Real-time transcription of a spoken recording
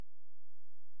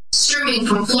Streaming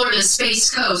from Florida's Space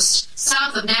Coast,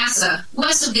 south of NASA,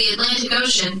 west of the Atlantic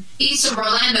Ocean, east of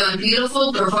Orlando and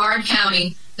beautiful Brevard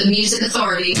County, the Music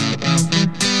Authority.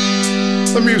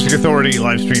 The Music Authority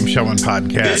live stream show and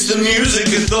podcast. It's the Music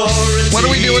Authority. What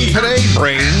are we doing today,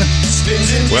 Brain?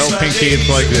 Well, Pinky, it's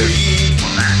like this.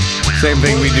 Same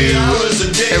thing we do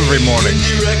every morning.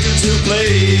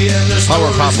 Power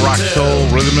pop, rock, soul,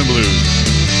 rhythm and blues.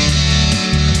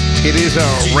 It is a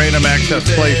random access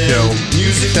play show,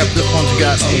 except this one's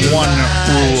got one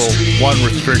rule, one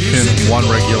restriction, one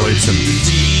regulation.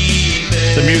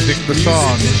 The music, the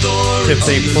songs, if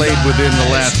they played within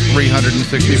the last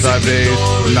 365 days,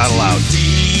 not allowed.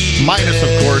 Minus,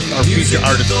 of course, our feature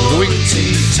artists of the week.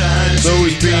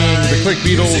 Those being the Click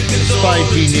Beatles, Spy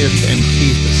Genius, and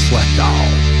Keith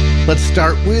Sweatdoll. Let's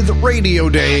start with Radio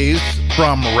Days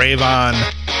from Rayvon.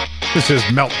 This is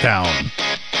Meltdown.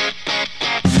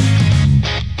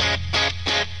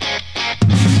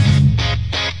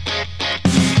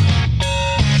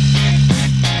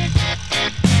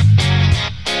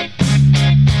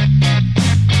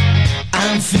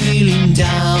 I'm feeling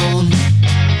down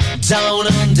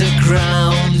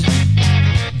underground.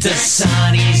 The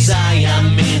sun is I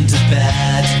am in the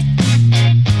bed.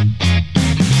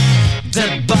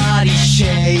 The body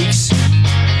shakes,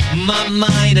 my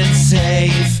mind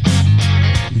unsafe.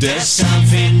 There's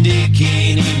something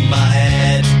digging in my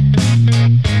head.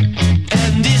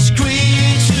 And this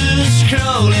creature's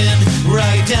crawling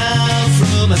right down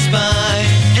through my spine.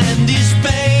 And this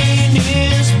pain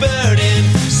is burning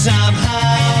somehow.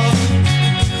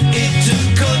 It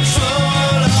took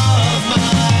control of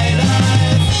my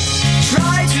life.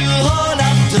 Try to hold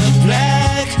up the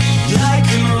black like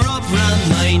a rope round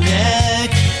my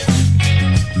neck.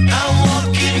 I'm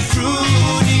walking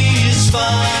through this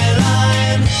fire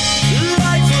line.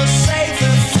 Life was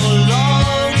safer for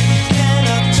long.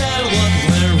 Cannot tell what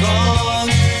went wrong.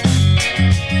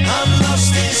 I'm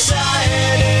lost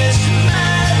inside this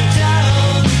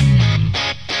meltdown.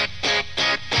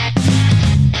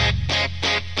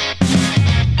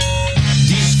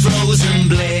 This frozen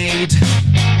blade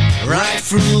right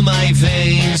through my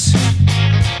veins.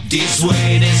 This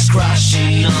weight is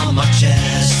crashing on my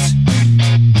chest.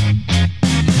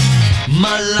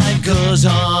 My life goes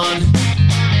on,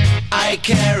 I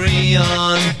carry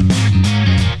on.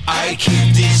 I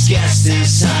keep this gas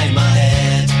inside my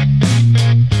head.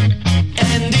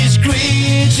 And this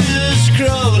creature's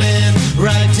crawling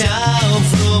right down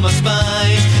through my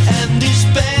spine. And this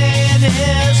pain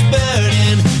is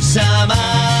burning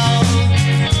somehow.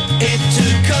 It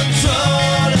took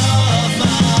control of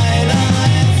my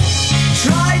life.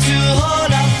 Try to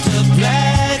hold up the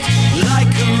black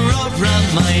like a rope round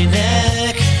my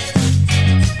neck.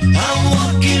 I'm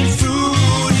walking through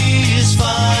this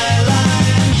fire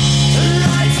line.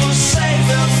 Life was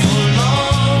safer for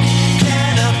long.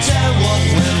 Cannot tell what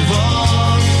went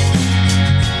wrong.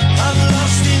 I'm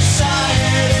lost inside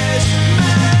this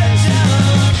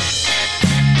meltdown.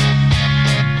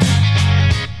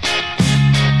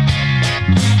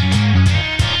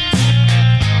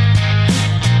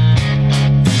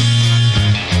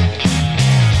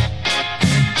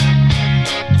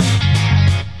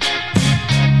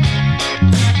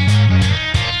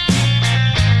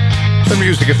 The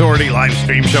Music Authority live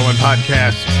stream show and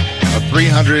podcast. A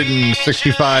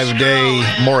 365-day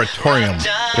moratorium.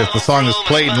 If the song is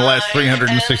played in the last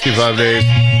 365 days,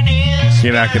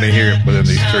 you're not going to hear it within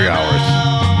these 3 hours.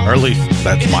 Or at least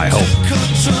that's my hope.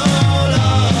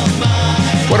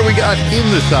 What do we got in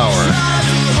this hour?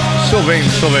 Sylvain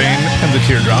and the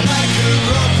Teardrops.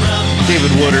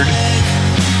 David Woodard.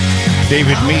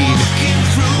 David Mead.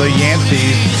 The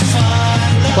Yanceys.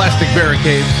 Plastic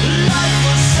Barricades.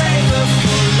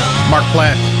 Mark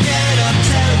Platt.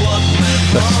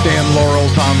 The Stan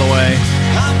Laurels on the way.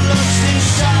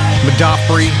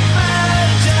 Madafri.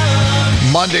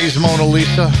 Monday's Mona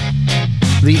Lisa.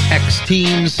 The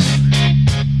X-Teens.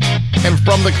 And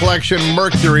from the collection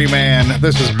Mercury Man,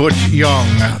 this is Butch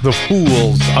Young, The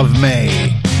Fools of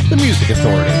May. The Music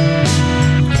Authority.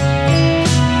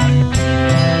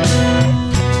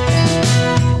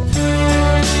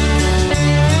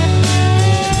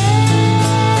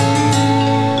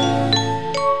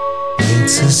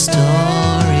 It's a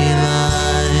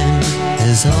storyline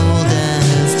as old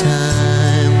as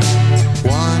time,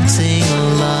 wanting a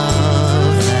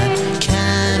love that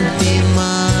can't be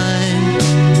mine.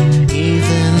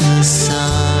 Even the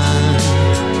sun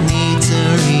needs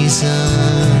a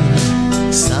reason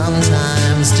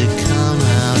sometimes to come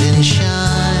out and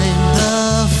shine.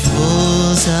 The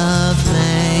fools of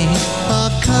May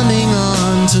are coming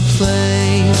on to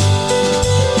play.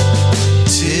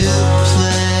 To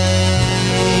play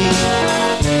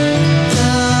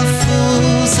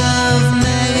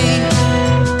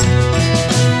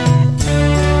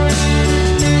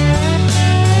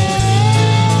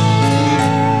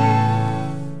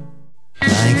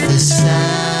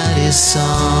saddest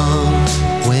song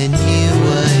when you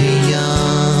were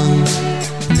young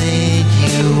made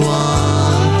you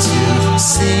want to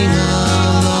sing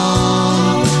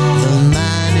along. The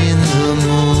man in the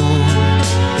moon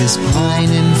is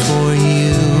pining for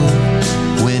you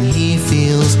when he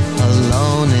feels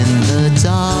alone in the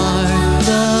dark.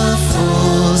 The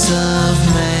fools of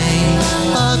May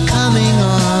are coming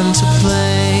on to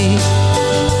play.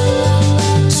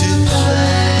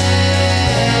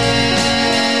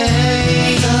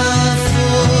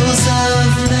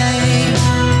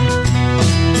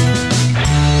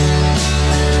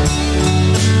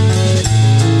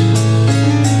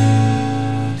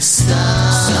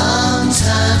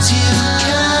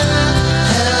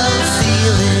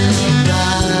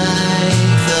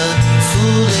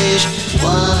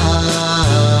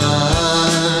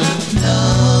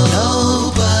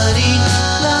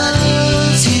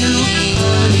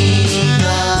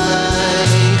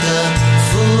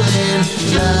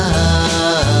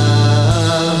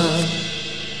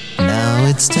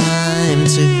 It's time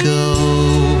to go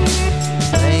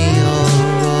play your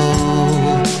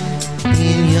role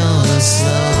in your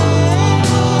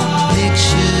solo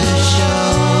picture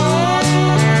show.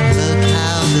 Look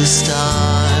how the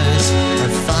stars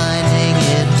are finding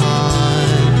it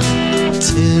hard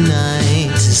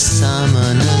tonight to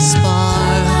summon a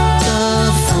spark. The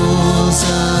fools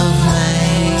of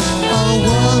May are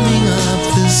warming up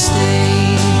the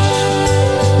stage.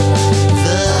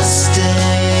 The stage.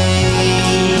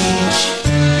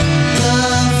 The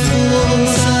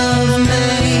fools of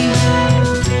May.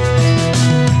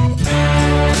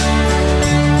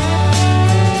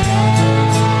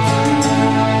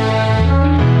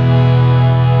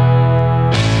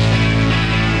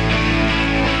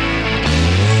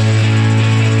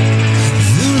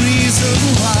 The reason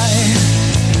why,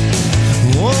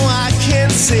 oh, I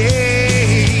can't say.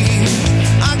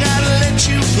 I gotta let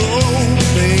you go,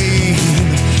 babe,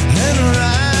 and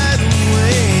right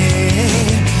away.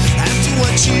 After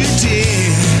what you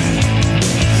did,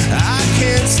 I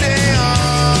can't stay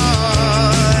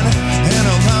on, and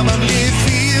I'll probably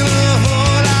feel a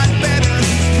whole lot better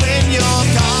when you're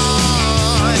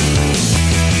gone.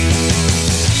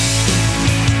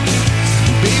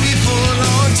 Baby, for a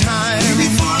long time,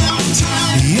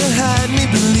 you had me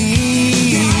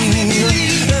believe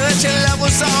that your love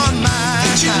was on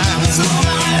mine,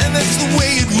 and that's the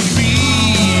way it would be.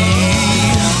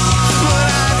 But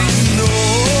I didn't know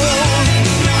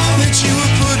that you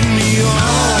were putting me on,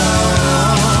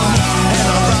 and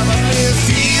I'll probably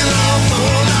feel a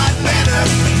whole lot better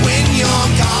when you're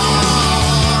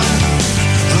gone.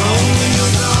 Oh, when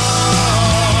you're gone.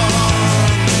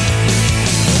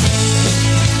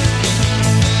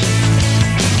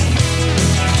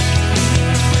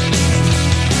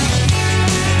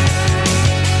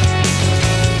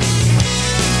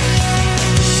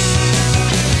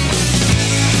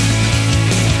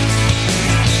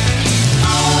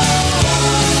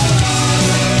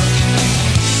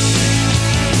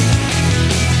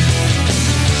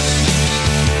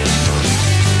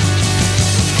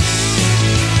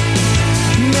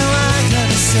 Now I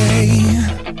gotta say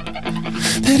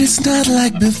that it's not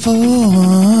like before,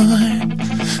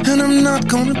 and I'm not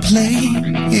gonna play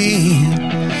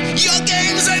your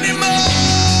games anymore.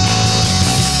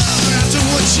 After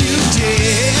what you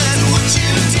did,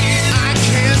 I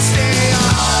can't stay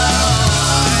on,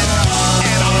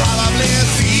 and I'll probably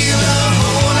feel a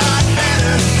whole lot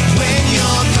better when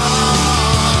you're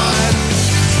gone.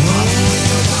 Oh, when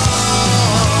you're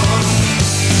gone.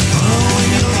 Oh, when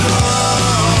you're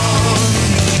gone.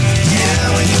 Yeah,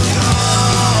 when you're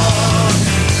gone.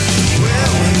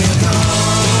 Well, when you're gone.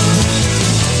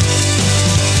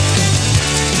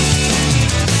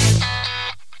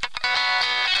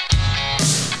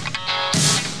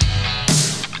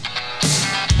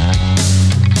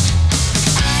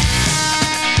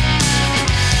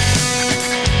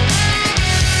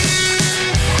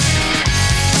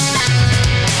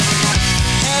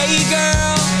 Hey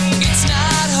girl, it's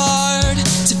not hard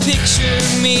to picture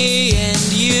me and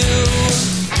you.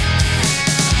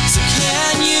 So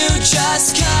can you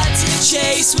just cut to the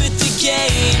chase with the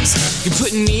games you're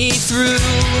putting me through?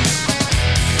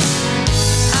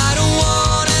 I don't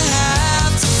wanna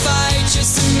have to fight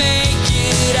just to make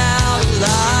it out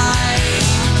alive.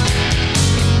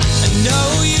 I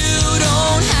know you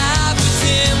don't have with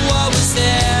him what was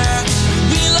there.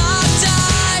 We locked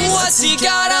eyes. What's he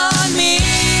got on me?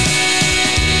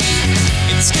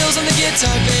 Ain't the skills on the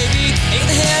guitar, baby. Ain't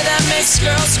the hair that makes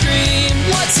girls scream.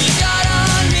 What's he got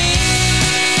on me?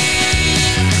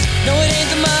 No, it ain't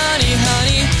the money,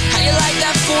 honey. How you like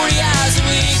that 40 hours a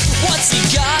week? What's he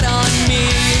got on me?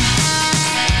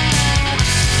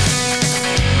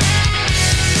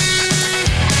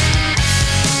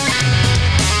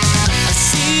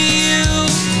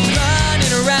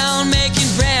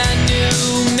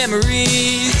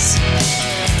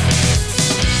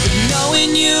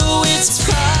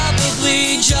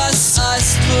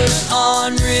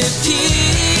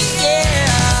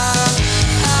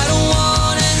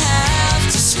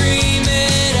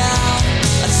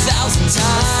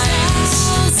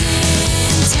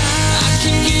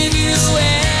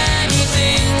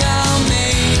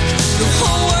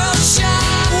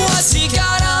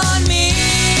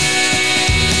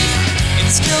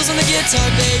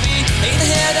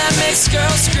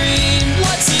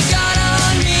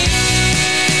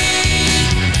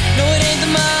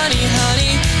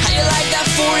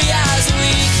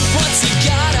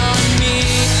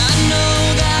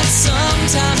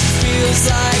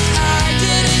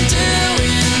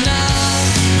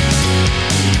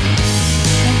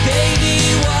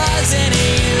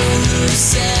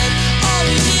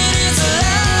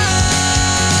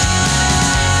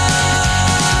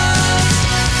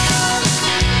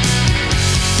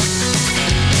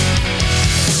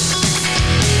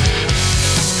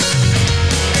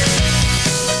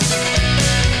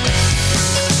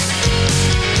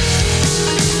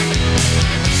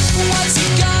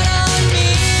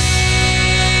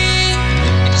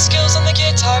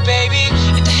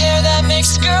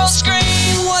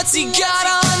 you got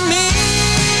on me?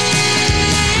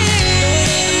 No, it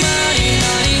ain't the money,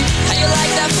 honey. How you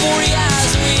like that 40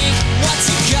 hours a week? What's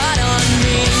you got on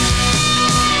me?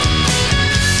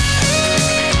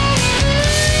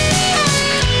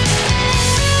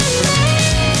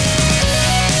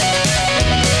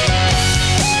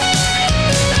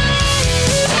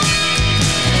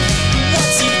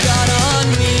 What's you got on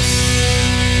me?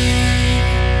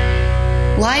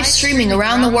 Live streaming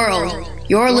around the world,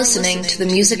 you're listening to the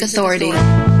Music Authority. Come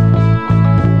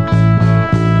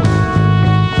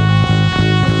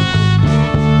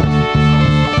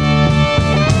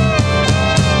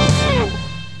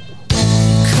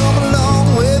a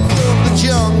long way from the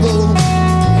jungle,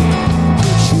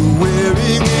 but you're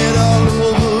wearing it all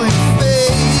over your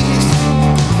face.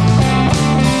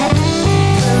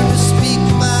 Learn to speak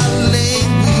my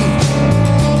language,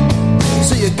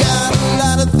 so you got a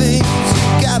lot of things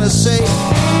you gotta say.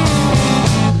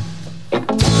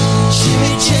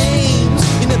 Jimmy James,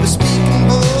 you never speak in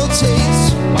bold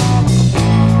taste.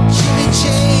 Jimmy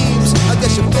James, I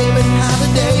guess your favorite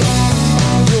holiday.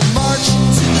 You'll march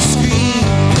to the screen,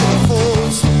 to the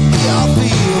force, we all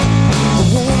feel the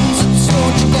wounds that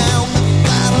slowed you down, that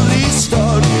finally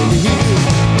started to heal.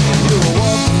 You're a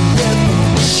walking death,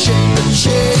 shame and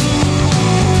shame.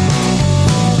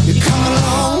 You come a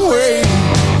long way,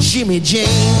 Jimmy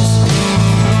James.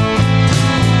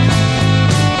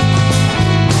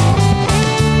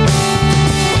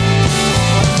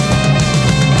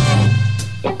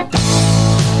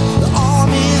 The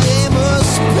army, they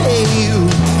must pay you.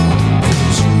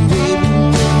 You waiting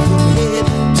from head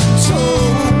to toe.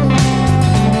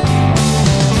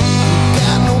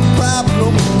 Got no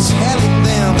problem telling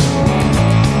them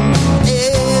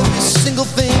every single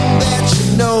thing that you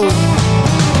know.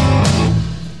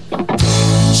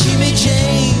 Jimmy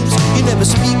James, you never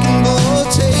speak in more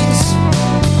taste.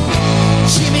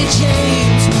 Jimmy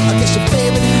James, I guess your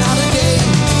favorite holiday.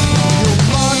 You'll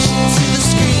march to the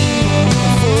screen,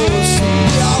 force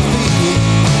we all feel.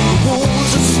 The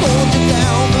wounds that slowed you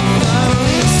down, but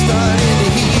finally it's starting to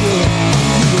heal.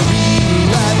 You're a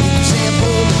real-life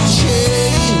example of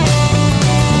change.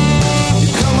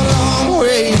 You've come a long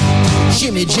way,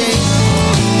 Jimmy James.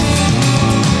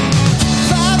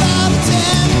 5 out of 10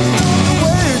 know the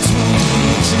words will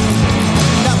reach you.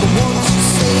 Not the ones who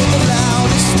say the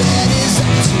loudest, that is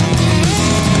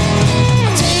I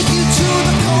take you to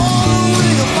the corner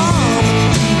where your mom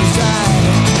reside.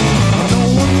 No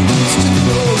one needs to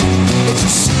know it's a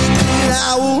secret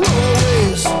I will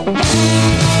always.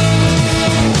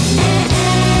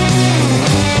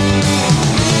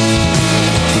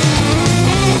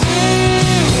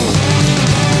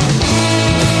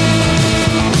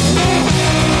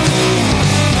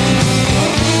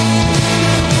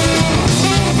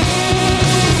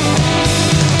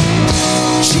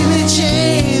 Jimmy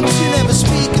James, you never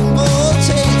speak in bold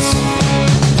taste.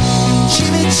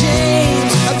 Jimmy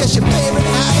James, I guess your favorite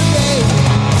holiday.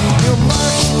 You're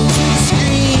marching to the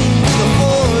screen with the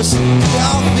force we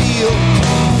all feel.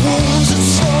 Wounds that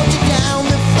slowed you down,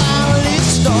 that finally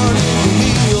started to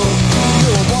heal.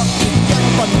 You're a walking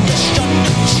definition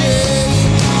of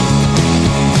change.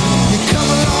 You come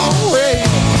a long way,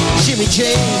 Jimmy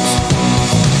James.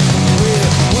 Where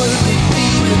would it be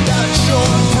without your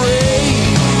praise?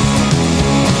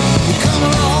 You come a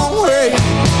long way,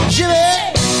 Jimmy.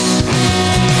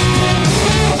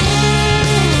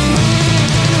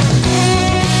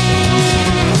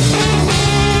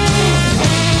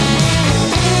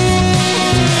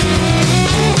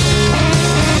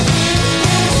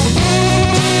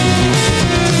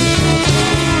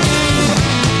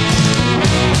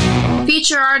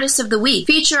 Feature Artist of the Week.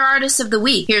 Feature Artist of the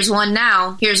Week. Here's one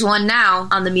now. Here's one now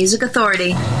on the Music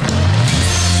Authority.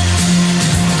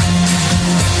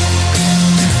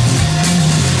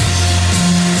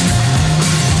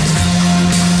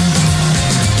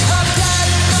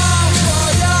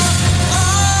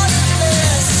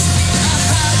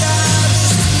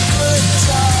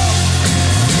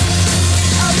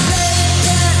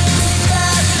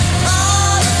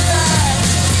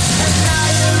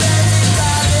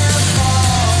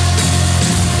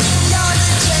 You're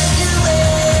the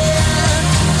genuine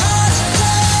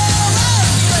artist.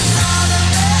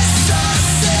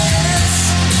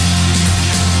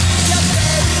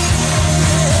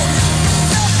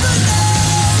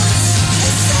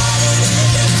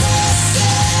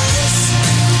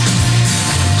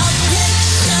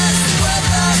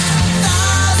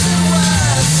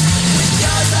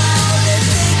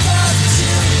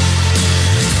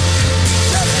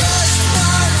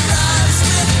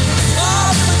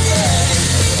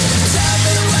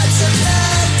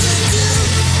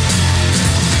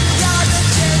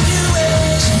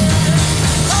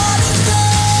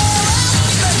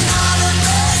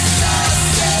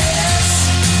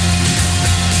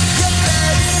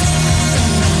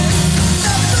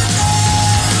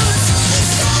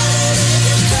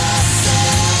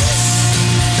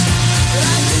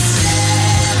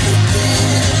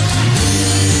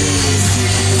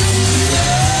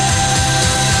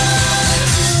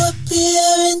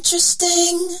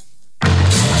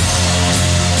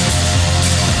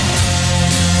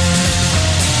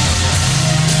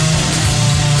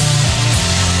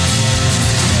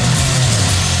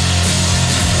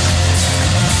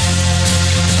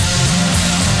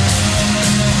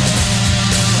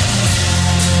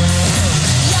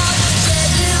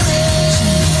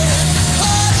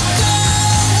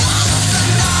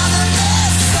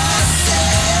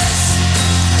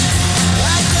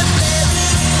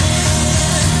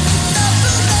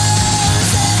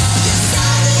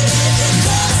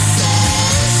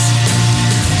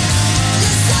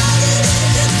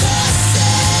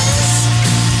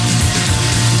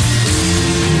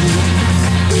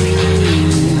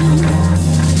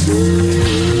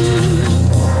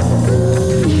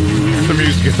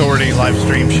 live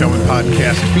stream show and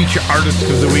podcast. Feature artist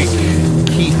of the week,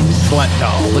 Keith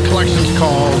Sletdahl. The collection's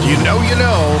called You Know.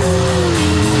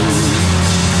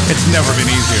 It's never been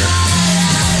easier.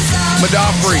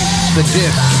 Madafri, The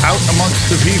Disc, Out Amongst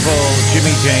the People,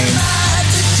 Jimmy James.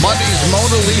 Monday's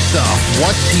Mona Lisa,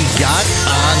 What's He Got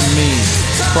on Me,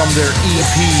 from their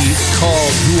EP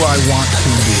called Who I Want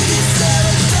to Be.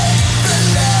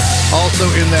 Also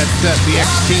in that set, the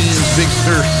X-Teens Big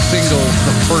Sur singles,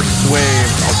 The First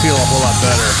Wave, I'll Feel a Whole Lot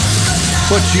Better.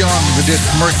 Butch Young, The Disc,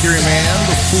 Mercury Man,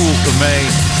 The Fools of May.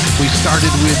 We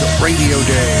started with Radio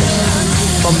Days.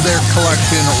 From their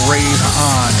collection, Rave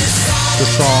On, the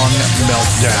song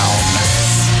Meltdown.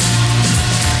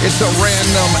 It's a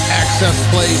random access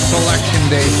play selection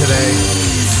day today.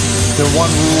 The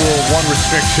one rule, one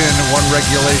restriction, one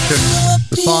regulation.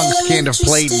 The songs can't have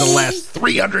played in the last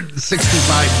 365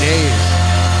 days.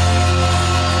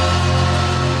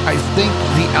 I think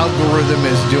the algorithm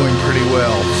is doing pretty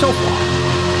well so far.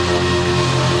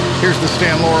 Here's the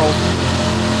Stan Laurel.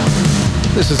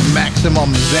 This is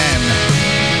Maximum Zen.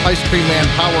 Ice Cream Man,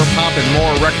 Power Pop, and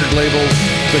more record labels.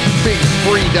 The big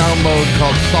free download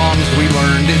called Songs We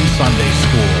Learned in Sunday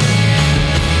School.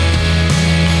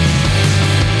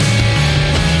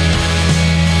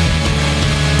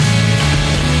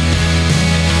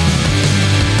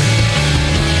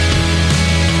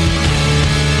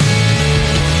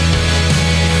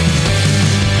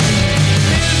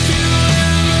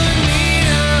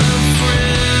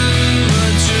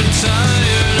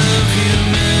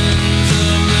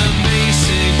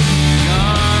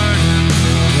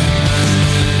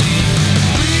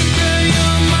 Prepare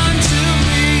your mind to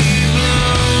be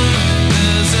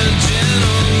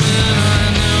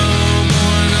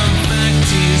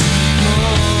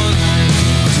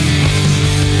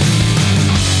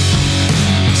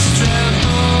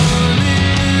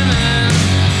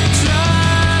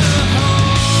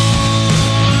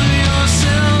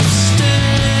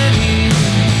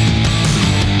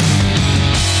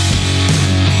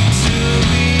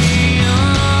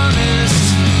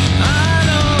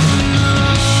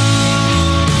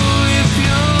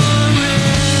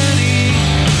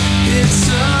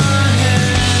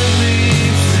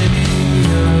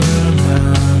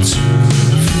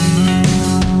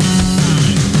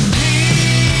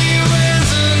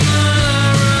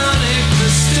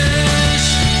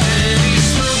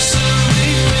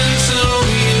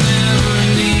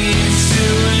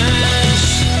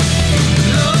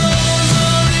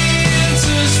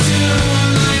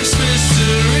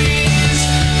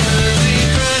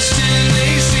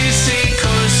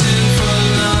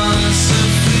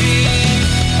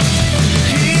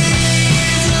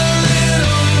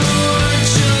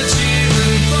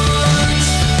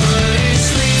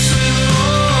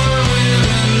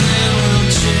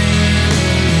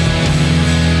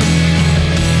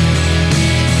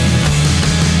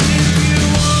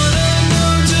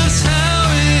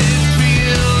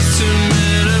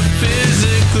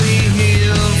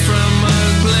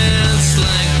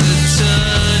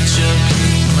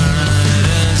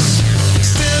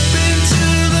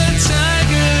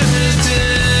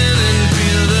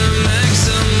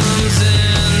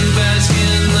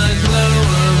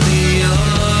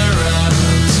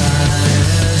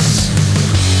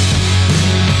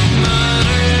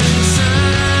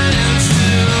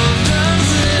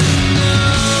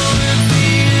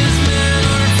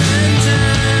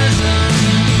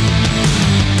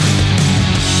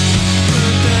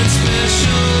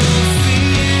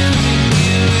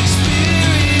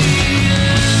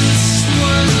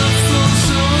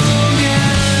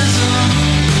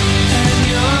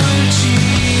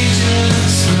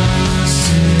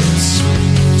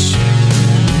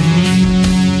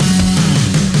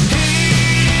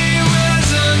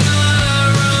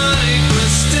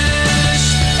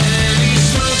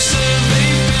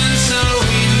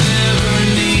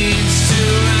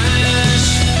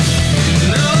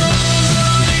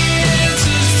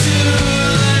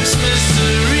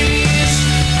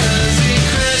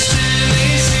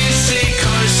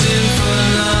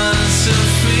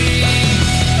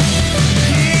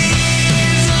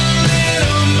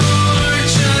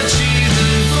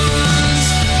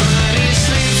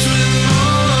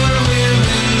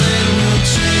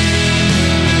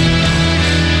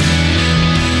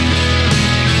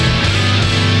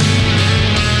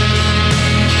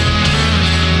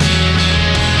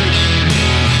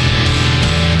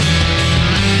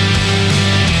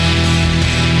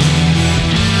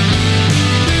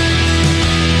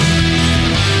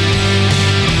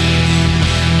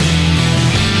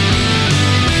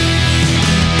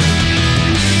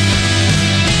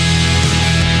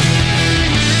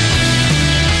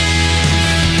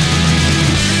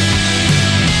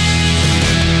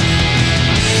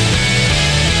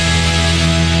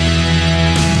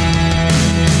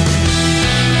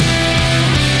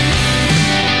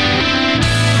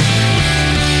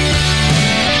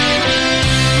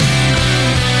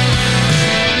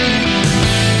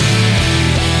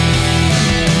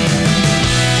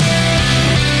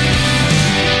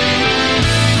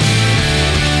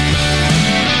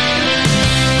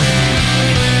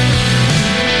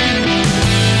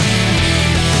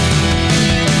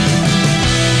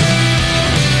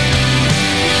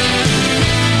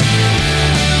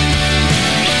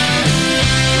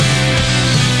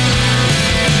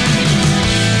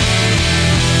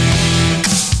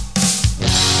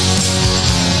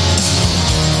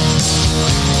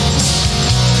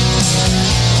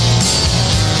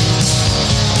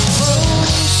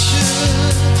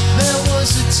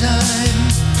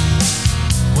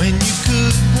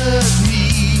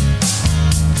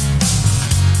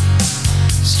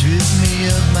me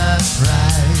of my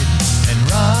pride and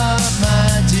rob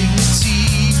my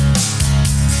dignity.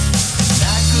 And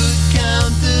I could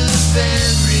count the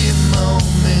very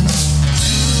moments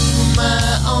to my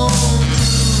own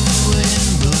ruin,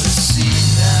 but see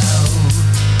now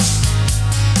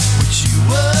what you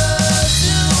were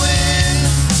doing.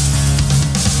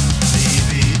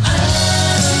 Baby,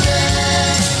 I'm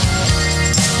back,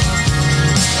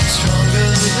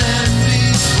 stronger than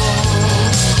before.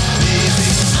 Baby,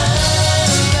 I'm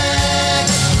back,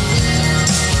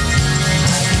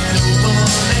 I can open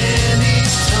any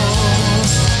door.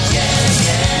 Yeah,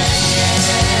 yeah, yeah.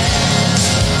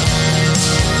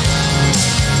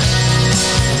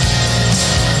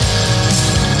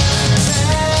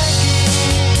 Back in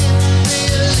the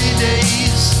early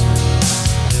days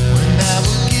when I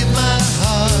would give my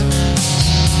heart,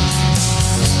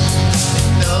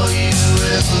 and all you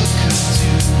ever could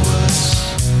do was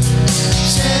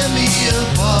tear me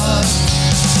apart.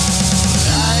 But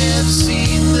I have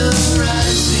seen the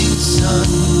rising sun,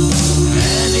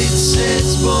 and it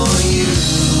sets for you.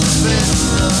 Better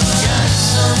run. Got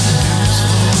some news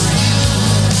for you,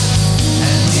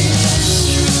 and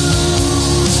it's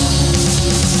true.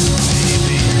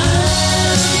 Baby,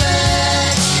 I'm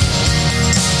back,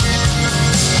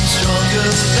 stronger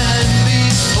than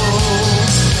before.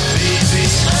 Baby,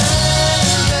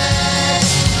 I'm back,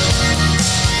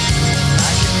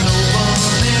 I can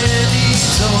open any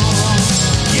door.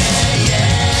 Yeah,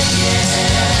 yeah, yeah.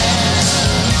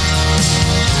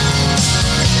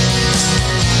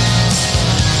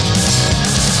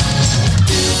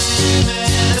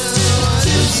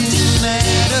 Doesn't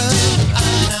matter,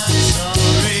 I'm not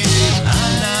sorry,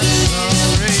 I'm not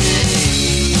sorry.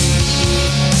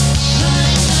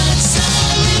 I'm not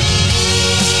sorry.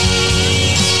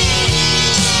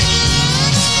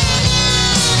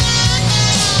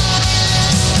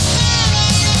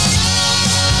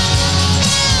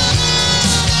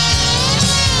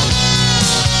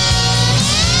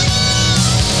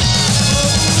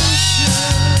 Oh,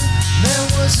 sure, there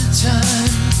was a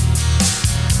time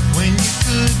when you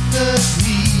could hurt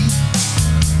me,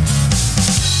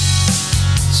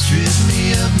 strip me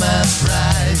of my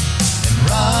pride and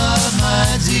rob my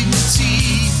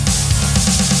dignity.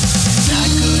 And I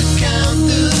could count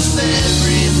the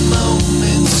very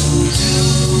moments to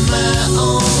my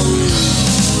own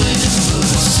ruin, but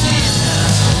see now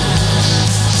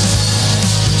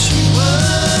what you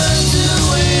were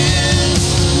doing.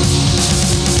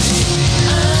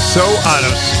 So out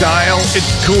of style,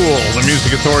 it's cool. The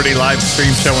Music Authority live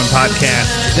stream show and podcast.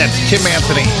 That's Tim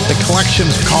Anthony. The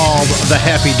collection's called The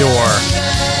Happy Door.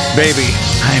 Baby,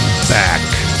 I'm back.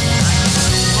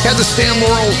 Had the Stan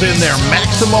Laurels in there.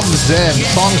 Maximum Zen.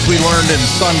 Songs we learned in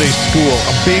Sunday school.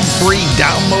 A big free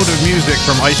download of music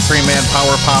from Ice Cream Man,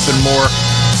 Power Pop, and more.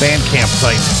 Bandcamp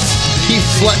site. Keith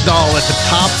Sletdoll at the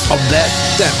top of that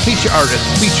set. Feature artist,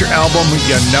 feature album.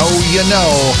 You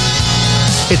know.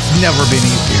 It's never been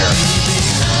easier.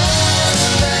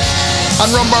 On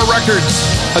Rumbar Records,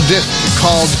 a disc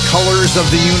called Colors of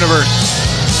the Universe,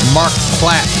 Mark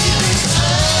Platt.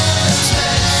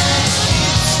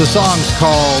 The song's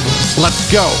called Let's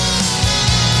Go.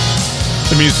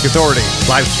 The Music Authority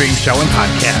live stream show and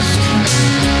podcast.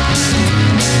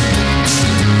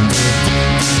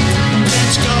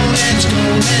 Let's go,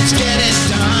 let's get it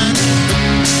done.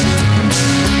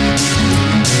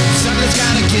 Something's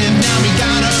gotta give, now we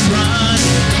gotta run.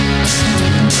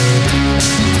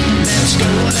 Let's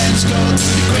go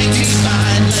through the great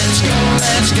divide. Let's go,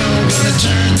 gonna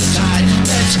turn the tide.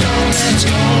 Let's go, it's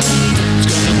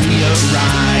gonna be a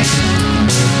ride.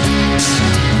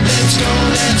 Let's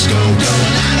go,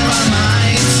 going out of our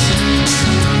minds.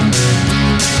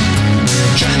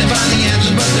 Trying to find the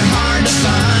answers, but they're hard to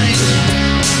find.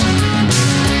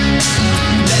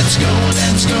 Let's go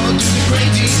through the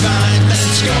great divide.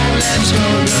 Let's go,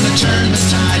 gonna turn the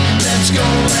tide. Let's go,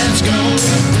 it's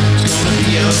gonna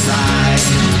be a ride.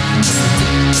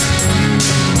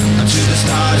 Until the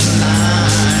stars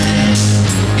align.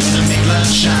 Gonna make love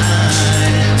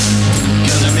shine.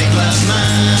 Gonna make love mine.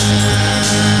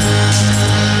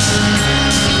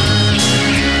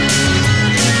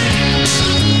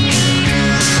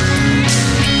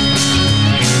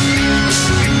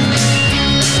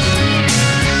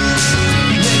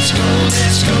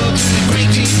 Let's go to the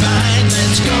great divide.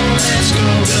 Let's go,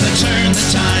 gonna turn the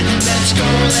tide. Let's go,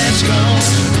 it's gonna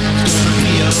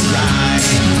be a ride.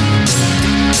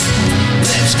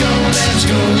 Let's go,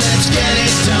 let's get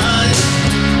it done.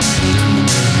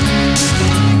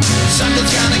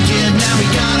 Something's gotta give, now we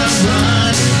gotta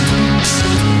run.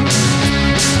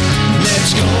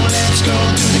 Let's go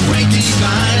to the great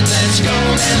divide. Let's go,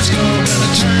 gonna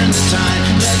turn the tide.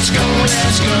 Let's go,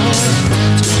 let's go.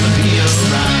 It's gonna be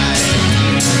alright.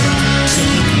 It's gonna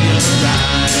be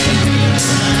alright. It's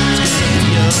gonna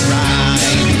be alright.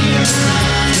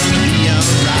 It's gonna be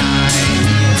alright.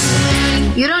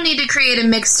 You don't need to create a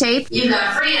mixtape. You've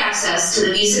got free access to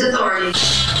the Music Authority.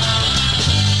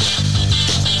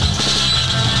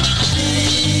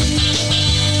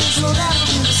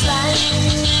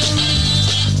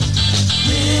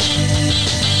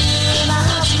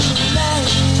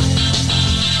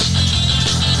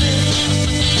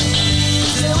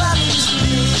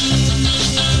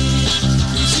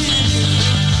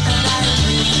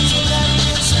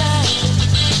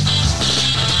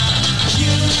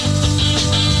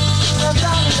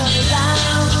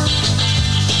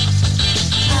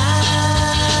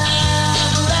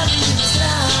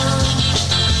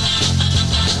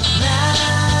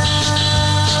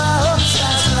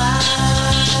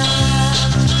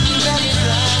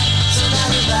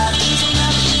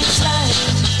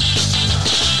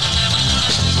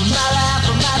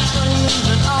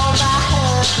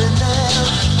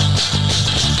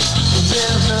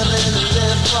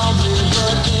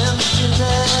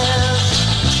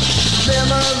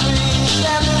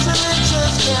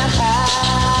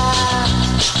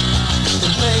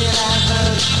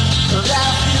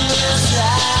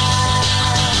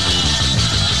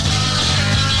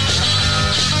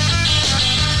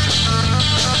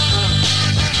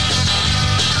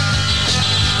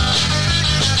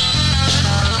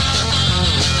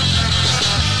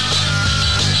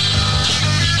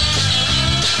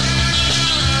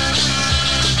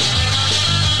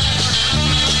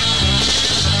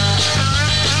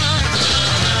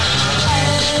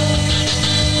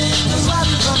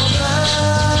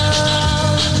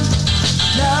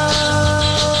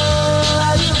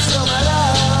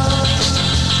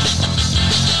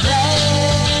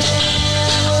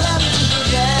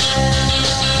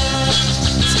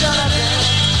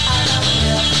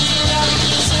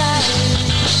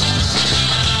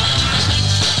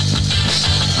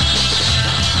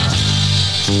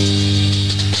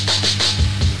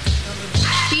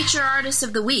 Feature Artist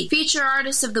of the Week. Feature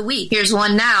Artist of the Week. Here's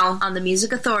one now on the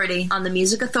Music Authority. On the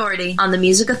Music Authority. On the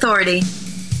Music Authority.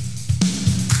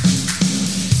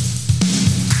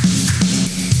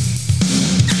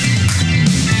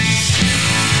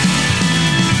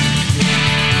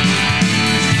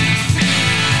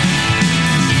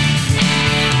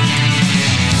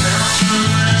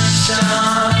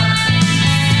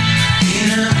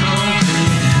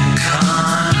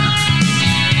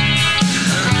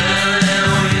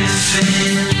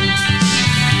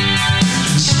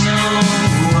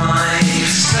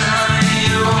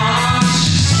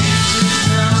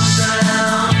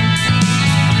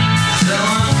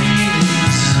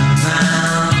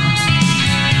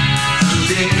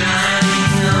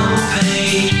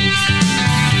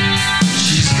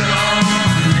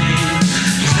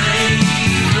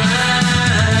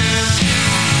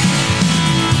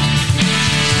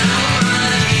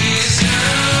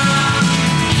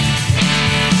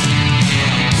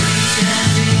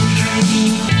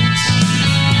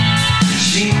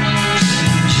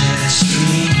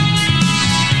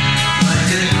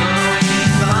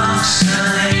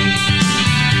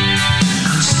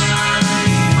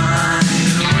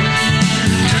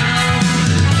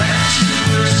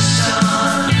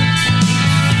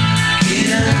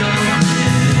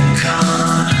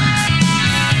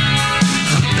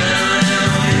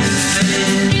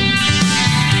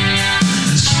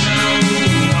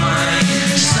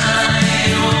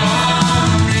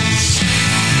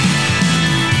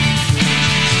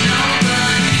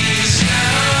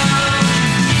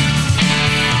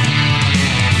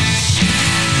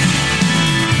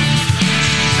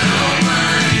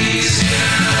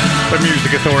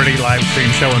 Music Authority live stream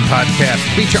show and podcast.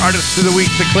 Feature Artist of the Week,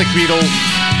 the Click Beatles.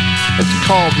 It's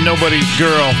called Nobody's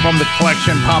Girl from the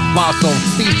collection Pop Fossil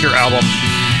feature album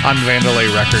on Vandalay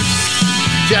Records.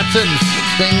 Jetsons,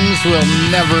 Things Will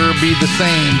Never Be the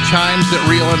Same. Chimes that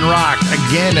Reel and Rock.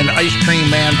 Again, an Ice Cream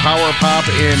Man, Power Pop,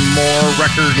 and more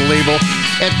record label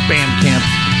at Bandcamp.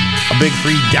 A big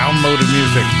free download of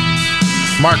music.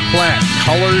 Mark Platt,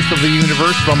 Colors of the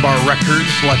Universe from Bar Records.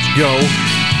 Let's Go.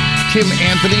 Tim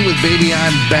Anthony with Baby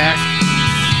I'm Back,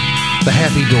 The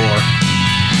Happy Door,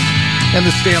 and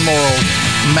the Stan Laurels,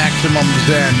 Maximum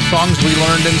Zen, songs we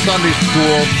learned in Sunday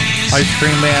school, Ice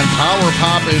Cream Man, Power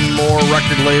Pop, and more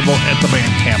record label at the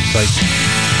Bandcamp site.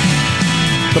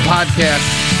 The podcast,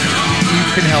 you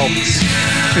can help.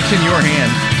 It's in your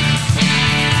hands.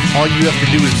 All you have to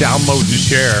do is download and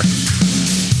share.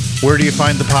 Where do you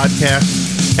find the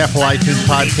podcast? Apple iTunes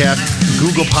Podcast,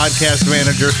 Google Podcast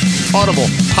Manager, Audible,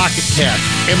 Pocket Cast,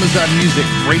 Amazon Music,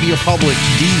 Radio Public,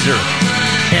 Deezer,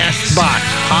 Castbox,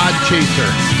 Podchaser,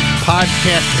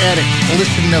 Podcast Addict,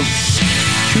 Listen Notes,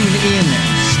 TuneIn,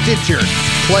 Stitcher,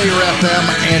 Player FM,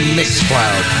 and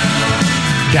Mixcloud.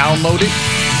 Download it,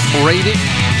 rate it,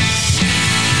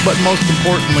 but most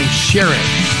importantly, share it.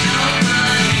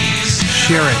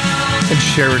 Share it, and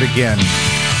share it again.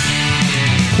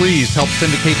 Please help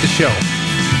syndicate the show.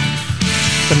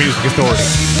 The Music Authority,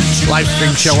 live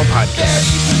stream show and podcast.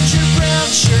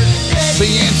 The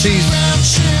Yanceys,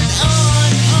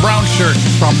 brown shirt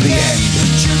from the end.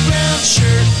 It's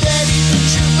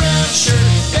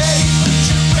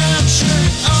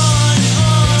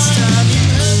time you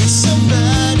hurt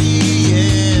somebody,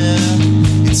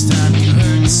 yeah. It's time you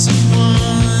hurt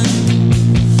someone.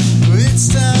 It's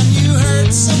time you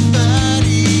hurt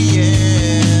somebody,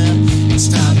 yeah. It's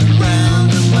time to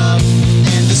round them up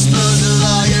and dispose of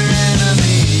all your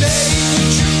enemies. Betty,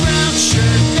 put your brown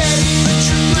shirt. Betty, put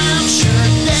your brown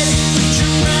shirt. Betty, put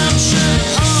your brown shirt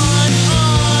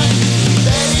on.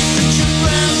 Betty, put your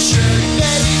brown shirt.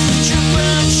 Betty, put your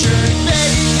brown shirt.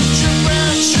 Betty, put your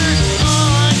brown shirt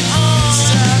on. It's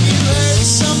time you hurt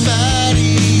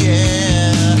somebody,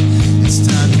 yeah. It's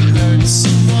time you hurt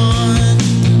someone.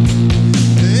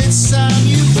 It's time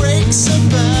you break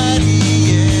somebody,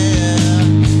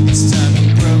 yeah. It's time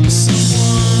you broke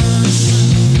someone.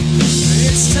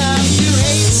 It's time you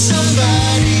hate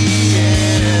somebody,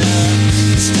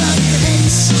 yeah. It's time you hate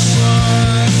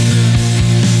someone.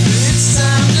 It's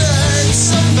time to hurt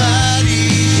somebody,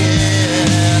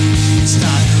 yeah. It's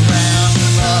time to round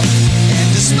them up and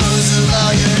dispose of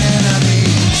all your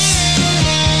enemies.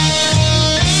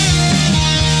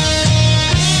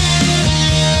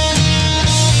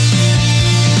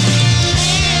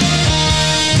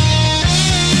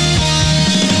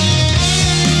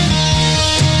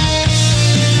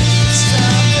 It's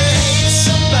time to hate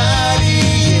somebody,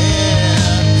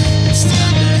 yeah. It's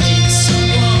time to hate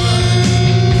someone.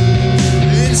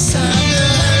 It's time to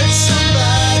hurt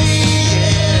somebody,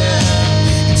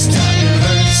 yeah. It's time to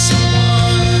hurt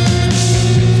someone.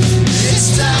 It's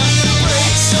time to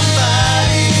break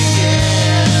somebody, yeah.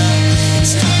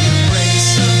 It's time to break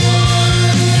someone.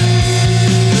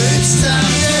 It's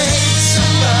time to hate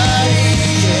somebody,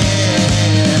 yeah.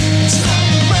 It's time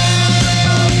to round them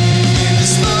up and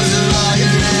dispose of all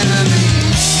your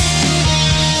enemies.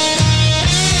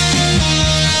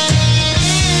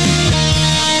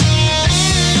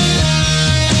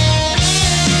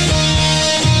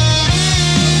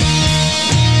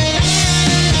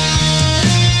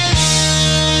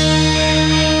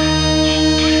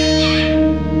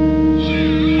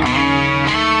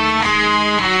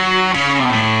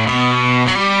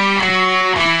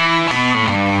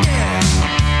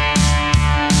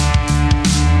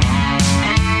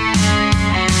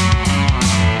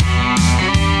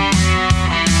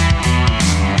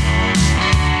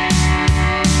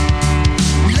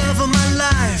 Love of my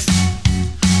life,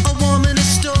 a woman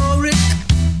historic.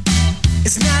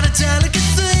 It's not a delicate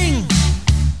thing.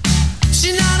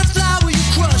 She's not a flower you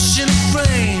crush in a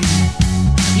frame.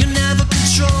 You never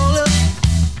control her.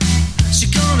 She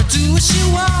gonna do what she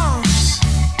wants.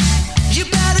 You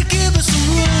better give her some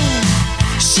room.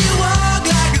 She walk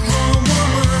like a grown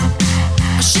woman.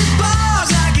 She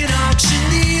balls like an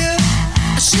auctioneer.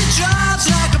 She drops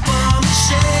like a bomb and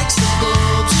shakes the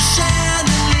bulbs and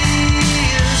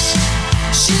chandeliers.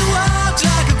 She walks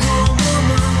like a grown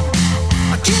woman.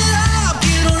 Get up,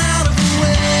 get on out of the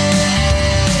way.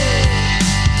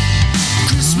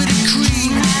 Crispy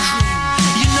cream,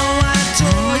 you know I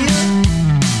adore you.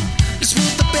 Let's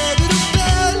put the baby to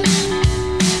bed.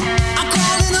 I'm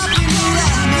crawling up in your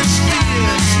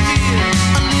atmosphere,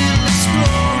 a little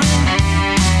exploring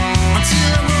until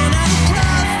I run out of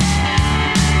breath.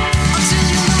 Until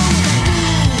you're alone with a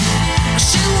fool.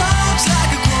 She walks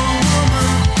like a grown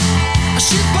woman.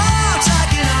 She barks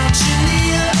like an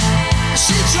auctioneer.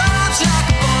 She drops like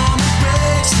a bomb and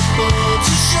breaks the bulbs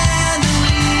and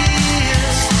chandeliers.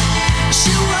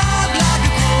 She walks like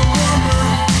a grown woman.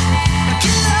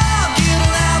 Get up, get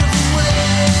on out of the way.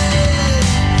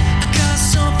 I got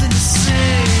something to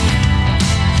say.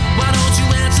 Why don't you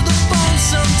answer the phone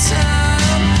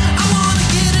sometime? I wanna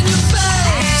get in your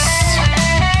face.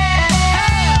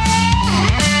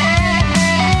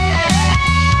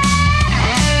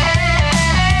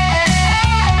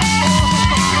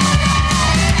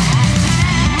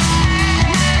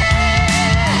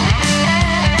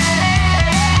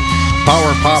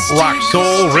 Power pop, rock,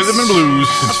 soul, rhythm, and blues.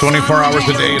 It's 24 hours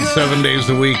a day and 7 days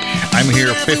a week. I'm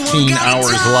here 15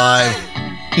 hours live.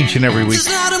 each and every week.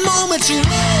 There's not a moment to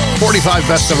roll. 45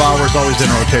 best of hours always in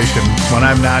rotation when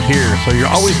I'm not here. So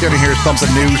you're always going to hear something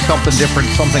new, something different,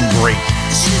 something great.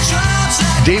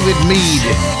 David Mead,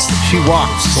 She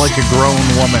Walks Like a Grown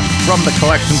Woman, from the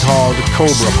collection called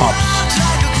Cobra Pups.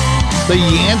 The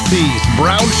Yanceys,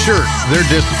 Brown Shirt, their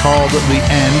disc called The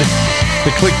End.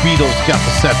 The Click Beatles got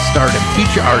the set started.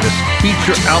 Feature artist,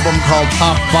 feature album called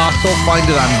Pop Fossil. Find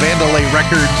it on Vandalay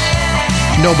Records.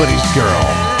 Nobody's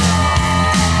Girl.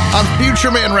 On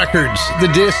Future Man Records, the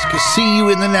disc See You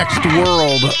in the Next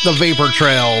World, The Vapor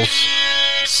Trails,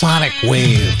 Sonic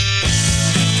Wave.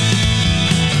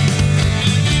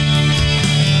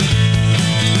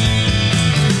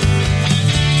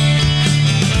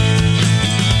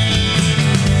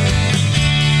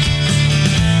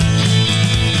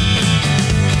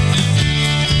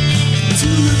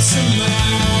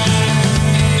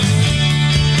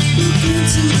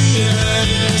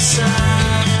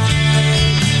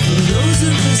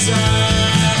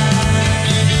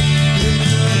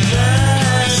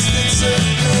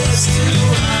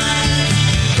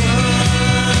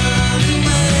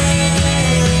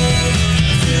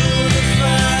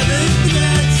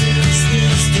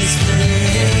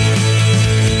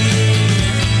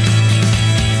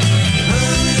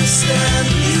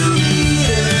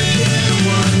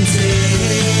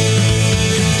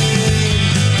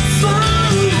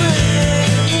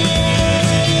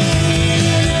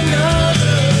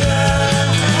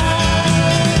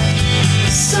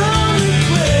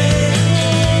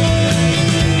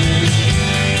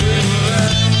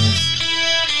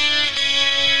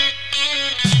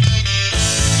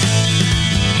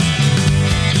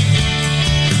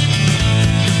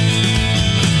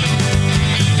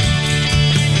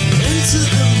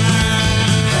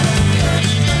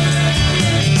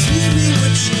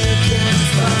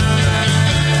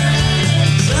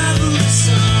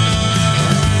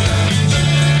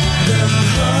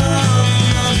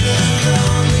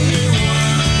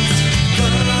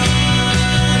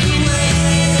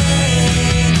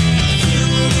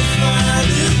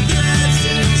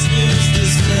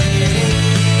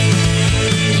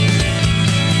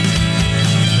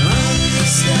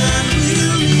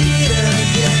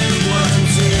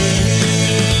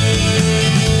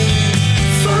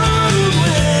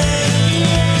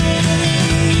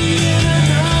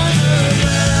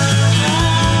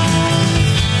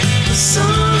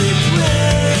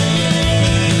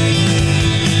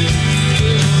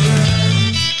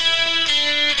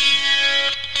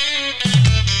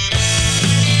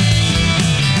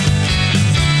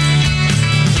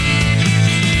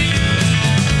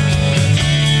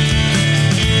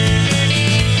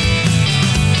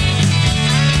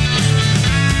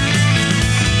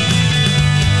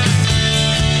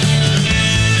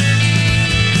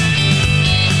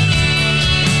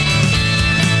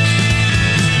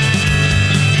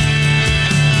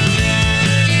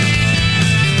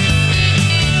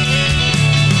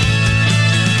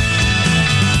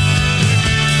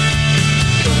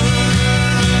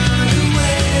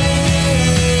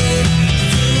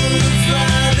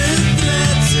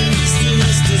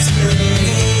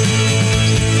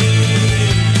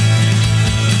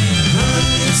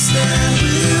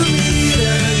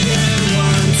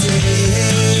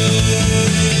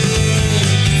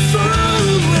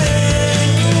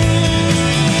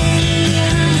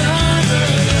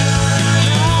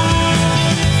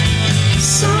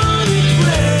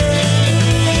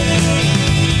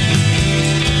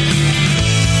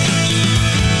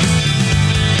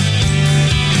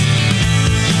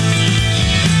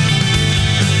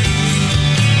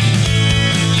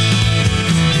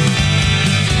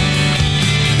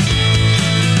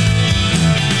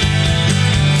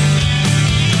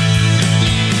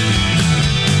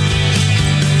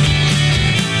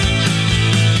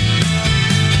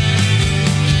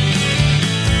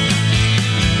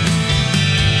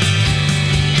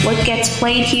 What gets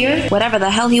played here? Whatever the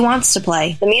hell he wants to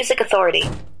play. The Music Authority.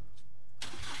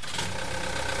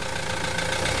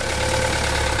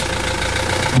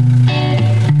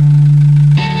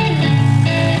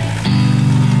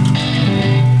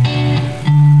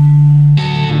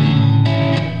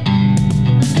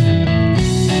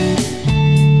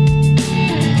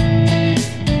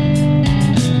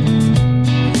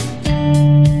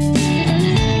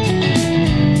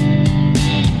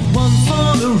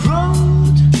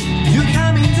 You're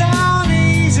coming down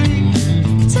easy.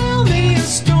 Tell me a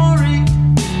story.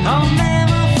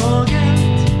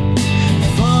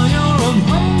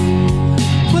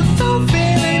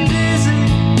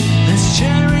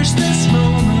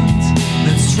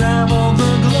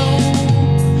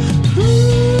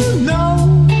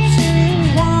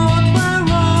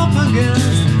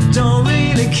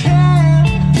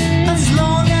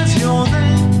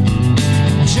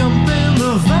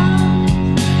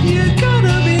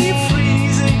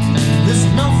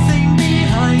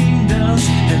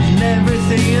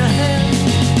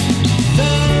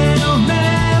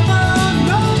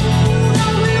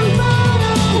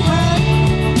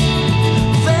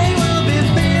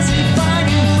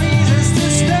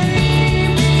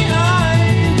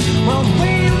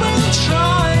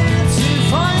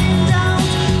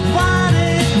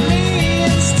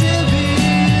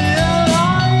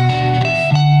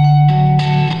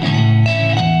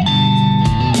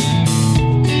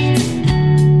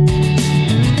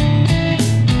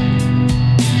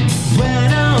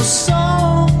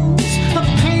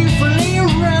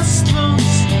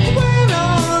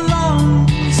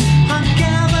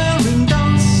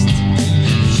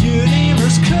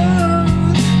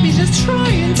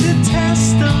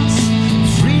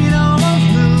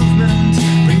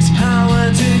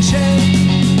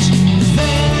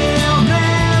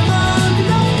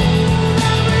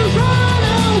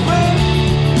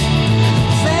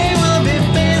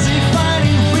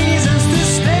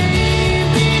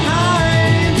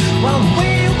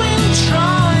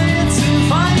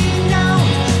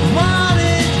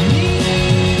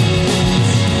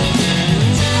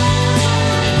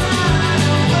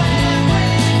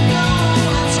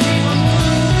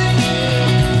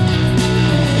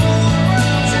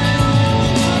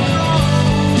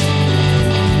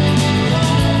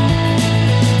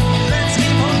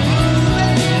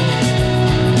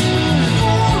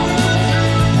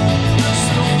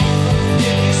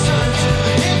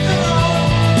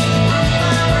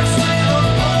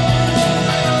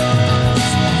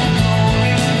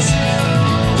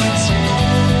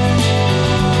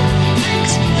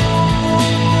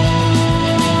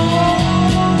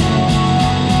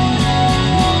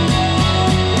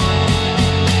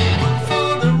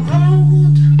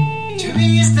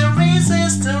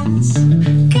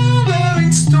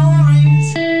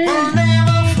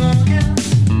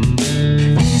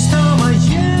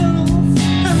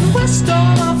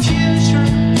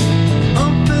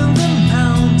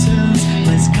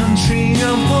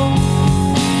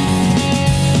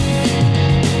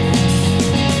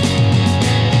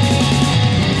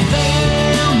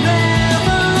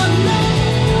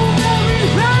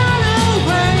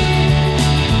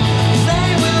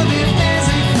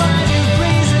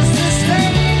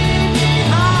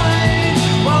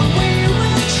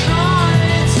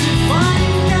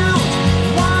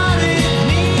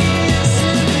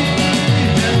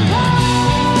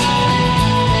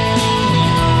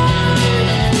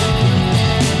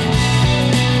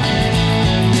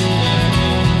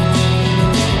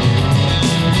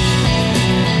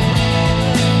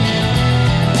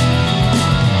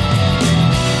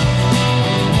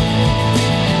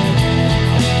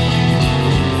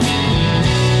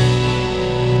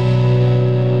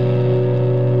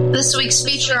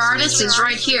 Artist is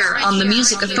right here on the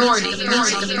Music Authority. You better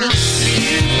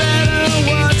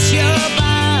watch your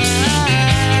back.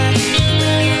 You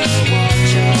better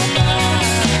watch your back.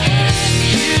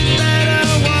 You better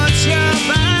watch your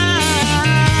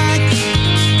back.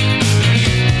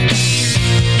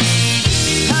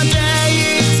 How dare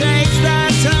you take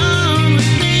that on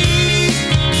with me?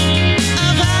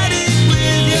 I've had it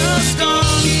with your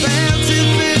stone. Fail to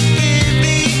forgive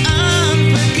me,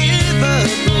 unforgivable.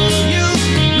 You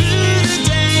rue the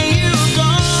day you were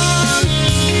born.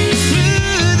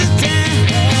 Rue the day.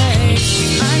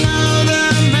 I know the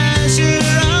measure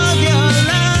of your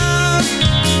love,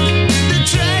 the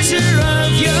treasure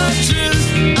of your truth.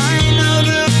 I know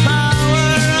the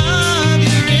power of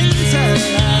your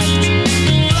intellect,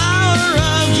 the flower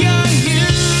of your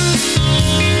youth,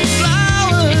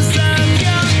 flowers of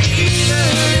your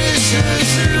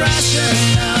evolution's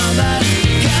rationale, that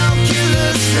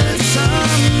calculus that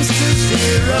sums to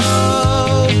zero.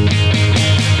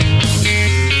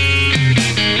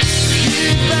 You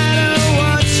better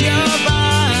watch your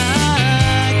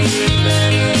back. You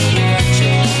better watch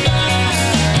your back.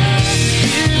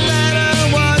 You better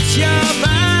watch your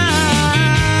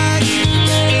back. You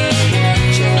better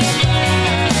watch your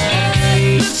back.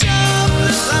 The job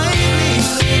that lightly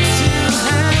leads to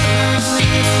heaven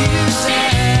if you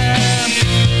dare.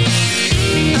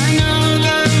 I know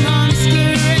the monster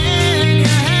in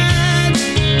your head.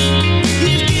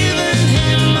 You've given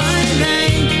him my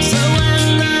name, so when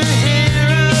the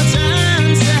hero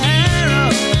turns to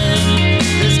heroine,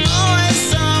 there's always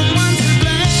someone to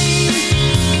blame.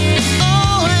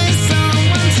 Always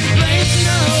someone to blame.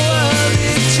 No world,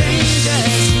 it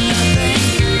changes nothing.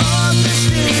 All the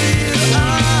still you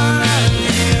are a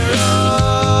hero.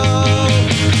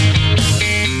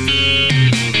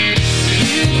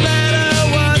 You better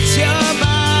watch your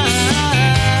back.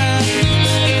 You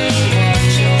better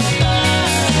watch your back.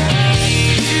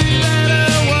 You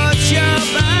better watch your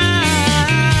back.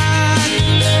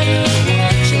 You better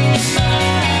watch your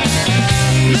back.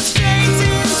 Look straight into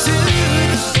the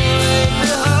void,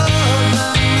 behold the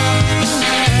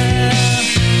nothing there.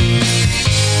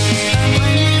 And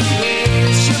when you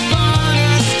wish upon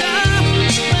a star,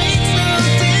 it makes no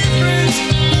difference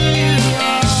who you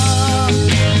are.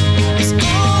 It's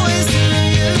always who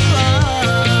you are.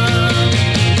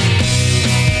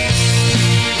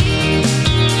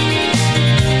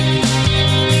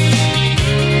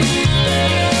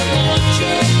 Better watch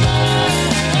your back.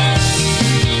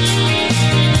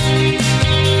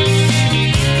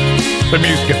 The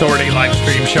Music Authority live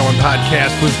stream show and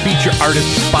podcast with feature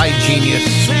artist Spy Genius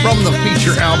from the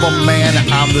feature album Man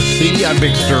on the Sea on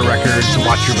Big Stir Records.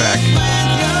 Watch your back.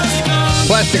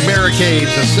 Plastic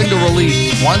Barricades, a single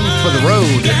release, one for the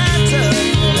road.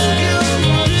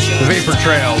 The Vapor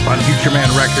Trails on Future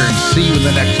Man Records. See You in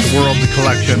the Next World, the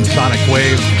collection, Sonic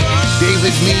Wave.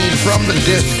 David Mead from the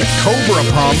disc Cobra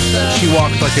Pump, She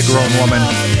Walks Like a Grown Woman.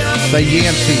 The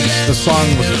Yanceys, the song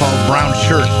was called Brown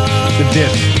Shirt. The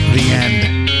disc, The End.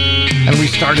 And we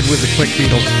started with the Click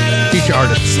Beatles, feature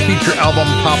artist, feature album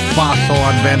Pop Fossil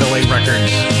on Vandalay Records,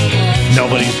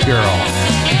 Nobody's Girl.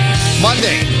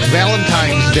 Monday,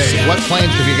 Valentine's Day. What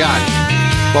plans have you got?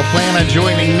 Well, plan on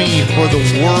joining me for the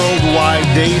worldwide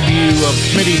debut of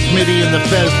Smitty Smitty and the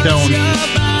Feztones,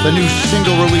 the new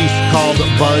single release called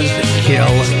Buzz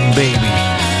Kill Baby.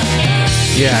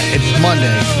 Yeah, it's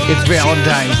Monday. It's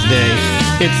Valentine's Day.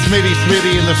 It's Smitty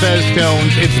Smitty and the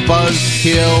Feztones. It's Buzz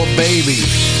Kill Baby.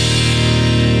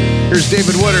 Here's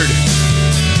David Woodard.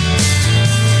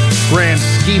 Grand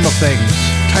Scheme of Things.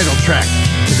 Title track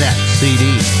to that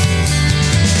CD.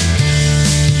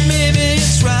 Maybe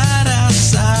it's right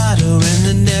outside or in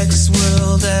the next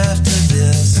world after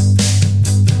this.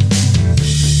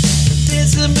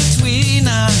 It's in between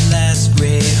our last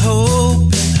great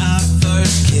hope and our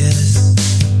first kiss.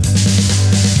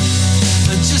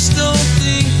 I just don't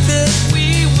think that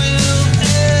we will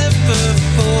ever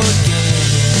forget.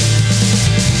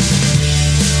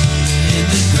 In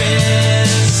the grand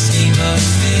scheme of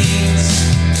things,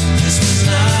 this was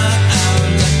not our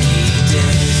lucky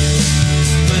day.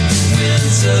 But the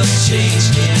winds of change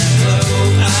can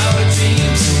blow our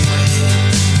dreams away.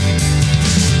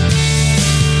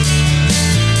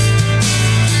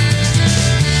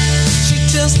 She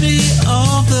tells me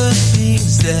all the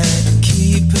things that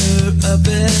keep her up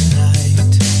at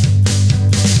night,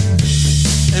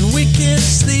 and we can't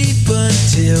sleep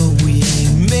until we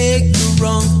make the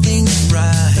wrong things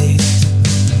right.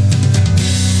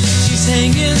 She's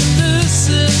hanging loose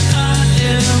and I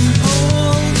am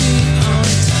holding on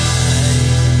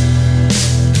tight.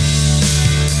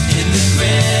 In the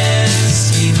grand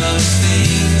scheme of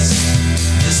things,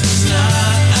 this was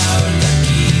not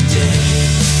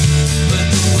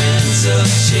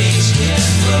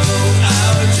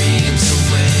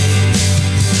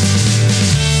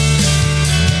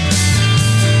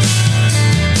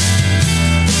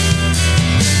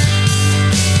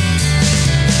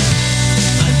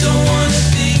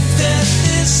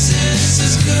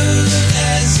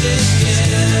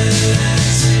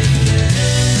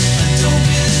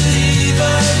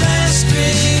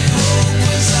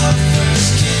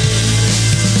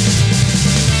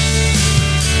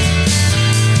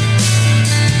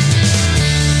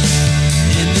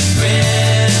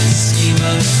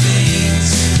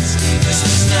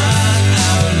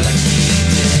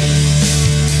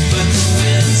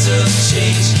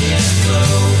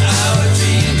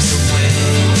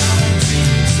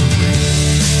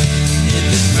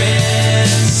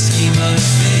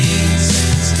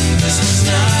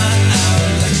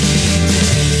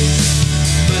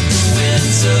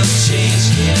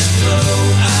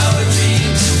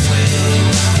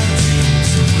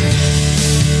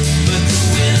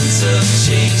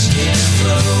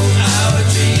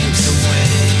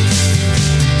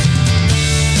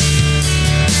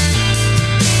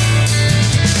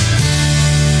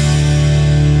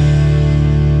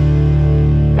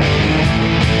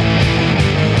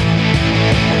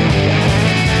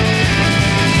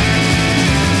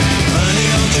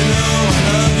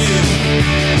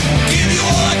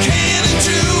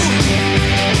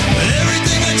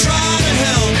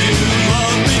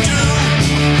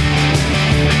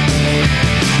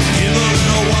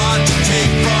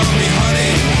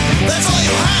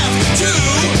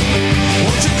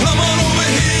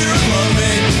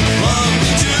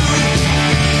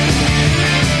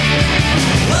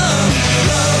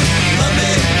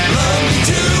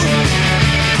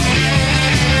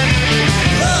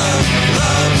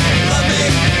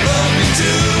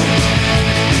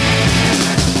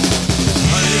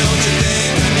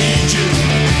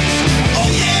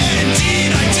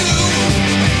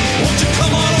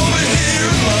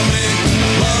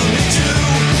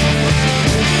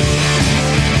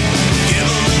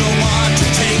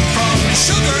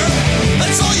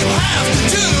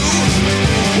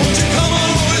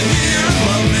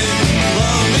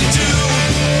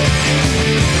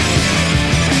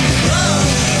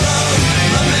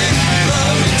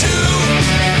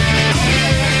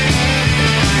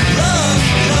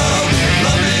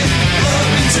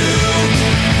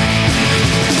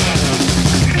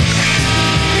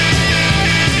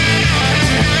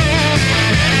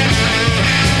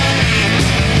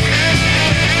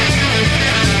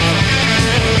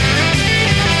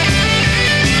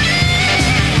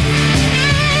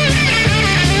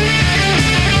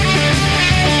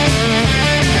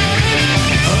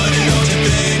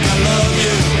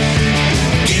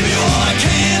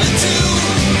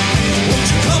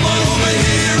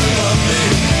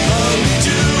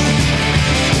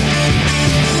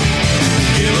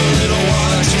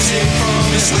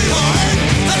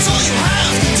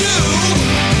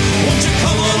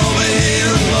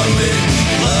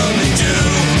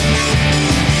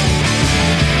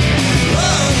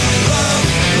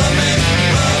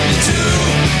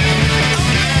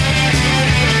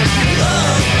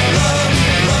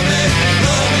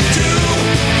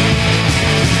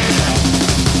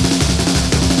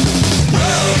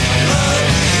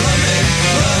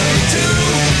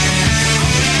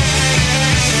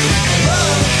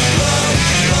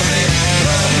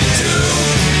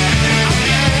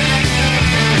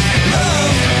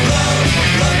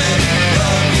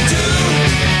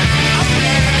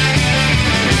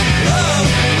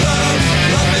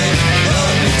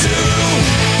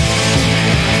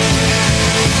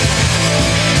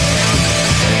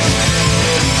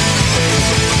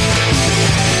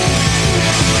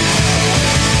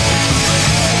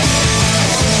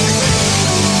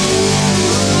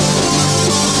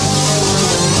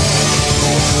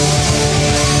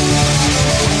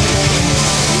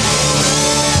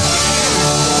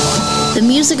The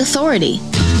Music Authority.